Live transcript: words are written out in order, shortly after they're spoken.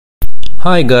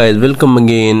Hi guys, welcome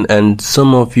again. And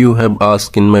some of you have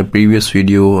asked in my previous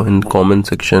video in the comment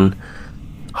section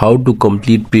how to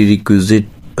complete prerequisite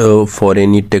for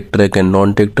any tech track and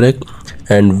non-tech track,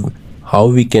 and how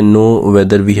we can know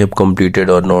whether we have completed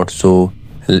or not. So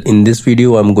in this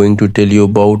video I'm going to tell you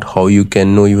about how you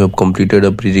can know you have completed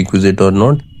a prerequisite or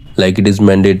not. Like, it is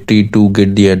mandatory to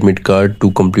get the admit card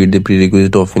to complete the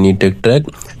prerequisite of any tech track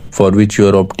for which you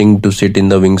are opting to sit in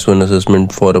the Wings1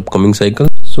 assessment for upcoming cycle.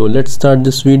 So let's start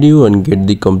this video and get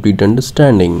the complete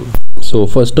understanding. So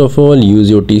first of all, use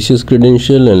your TCS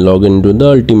credential and log into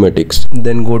the Ultimatics.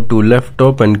 Then go to left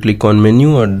top and click on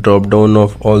menu. A drop down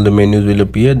of all the menus will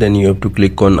appear. Then you have to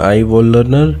click on iEvolve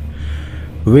learner.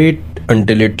 Wait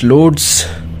until it loads,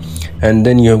 and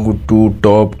then you have to go to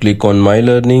top, click on my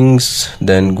learnings,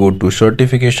 then go to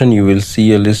certification. You will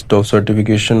see a list of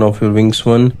certification of your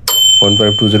Wings1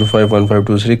 15205,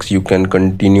 15206. You can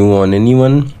continue on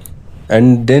anyone,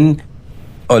 and then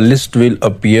a list will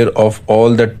appear of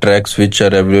all the tracks which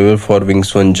are available for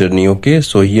Wings1 journey. Okay,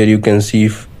 so here you can see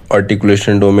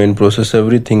articulation, domain, process,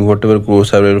 everything, whatever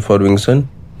course are available for Wings1.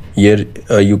 Here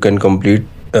you can complete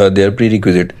their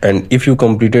prerequisite, and if you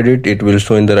completed it, it will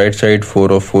show in the right side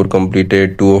 4 of 4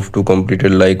 completed, 2 of 2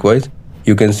 completed. Likewise,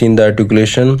 you can see in the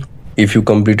articulation, if you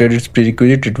completed its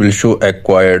prerequisite, it will show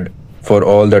acquired for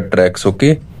all the tracks.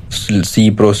 Okay, C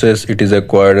process, it is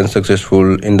acquired and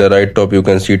successful. In the right top you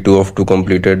can see 2 of 2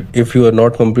 completed. If you are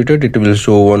not completed, it will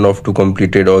show 1 of 2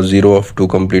 completed or 0 of 2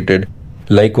 completed.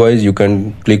 Likewise, you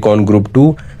can click on group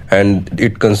 2, and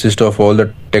it consists of all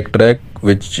the tech track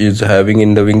which is having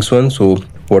in the Wings1. So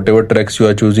whatever tracks you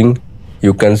are choosing,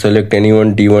 you can select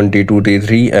anyone, T1, T2,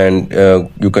 T3,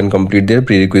 and you can complete their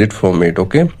prerequisite format.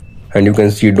 Okay, and you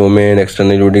can see domain,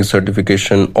 external loading,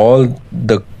 certification, all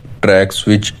the tracks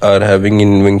which are having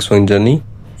in Wings1 journey.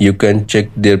 You can check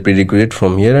their prerequisite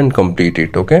from here and complete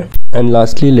it. Okay, and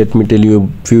lastly, let me tell you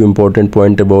a few important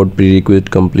points about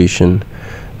prerequisite completion.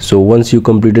 So once you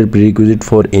completed prerequisite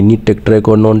for any tech track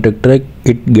or non-tech track,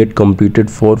 it get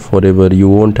completed for forever. You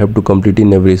won't have to complete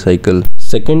in every cycle.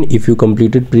 Second, if you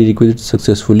completed prerequisite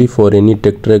successfully for any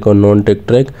tech track or non-tech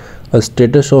track, a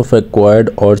status of acquired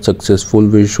or successful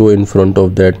will show in front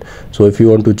of that. So if you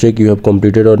want to check you have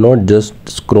completed or not, just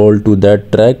scroll to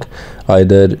that track,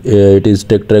 either it is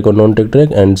tech track or non-tech track,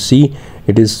 and see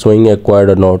it is showing acquired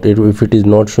or not. If it is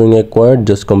not showing acquired,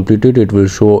 just complete it, it will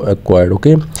show acquired.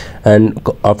 Okay, and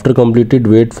after completed,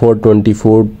 wait for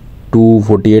 24 to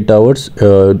 48 hours.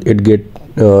 It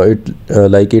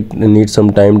needs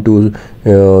some time to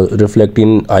reflect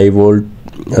in iEvolve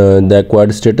the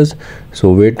acquired status.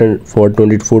 So wait for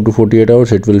 24 to 48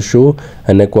 hours, it will show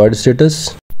an acquired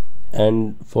status.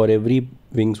 And for every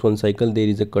Wings1 cycle, there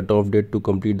is a cutoff date to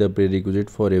complete the prerequisite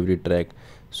for every track.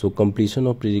 So completion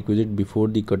of prerequisite before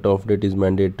the cutoff date is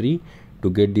mandatory to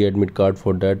get the admit card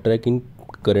for that track in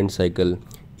current cycle.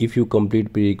 If you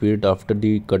complete prerequisite after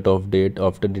the cutoff date,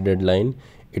 after the deadline,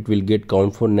 it will get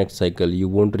count for next cycle. You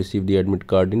won't receive the admit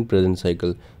card in present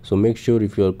cycle. So make sure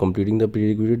if you are completing the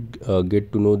prerequisite,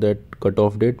 get to know that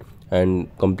cutoff date and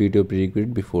complete your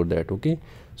prerequisite before that. Okay,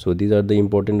 so these are the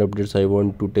important updates I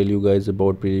want to tell you guys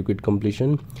about prerequisite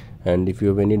completion. And if you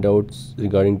have any doubts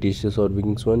regarding TCS or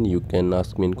Wings1, you can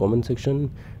ask me in comment section.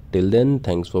 Till then,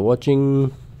 thanks for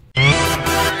watching.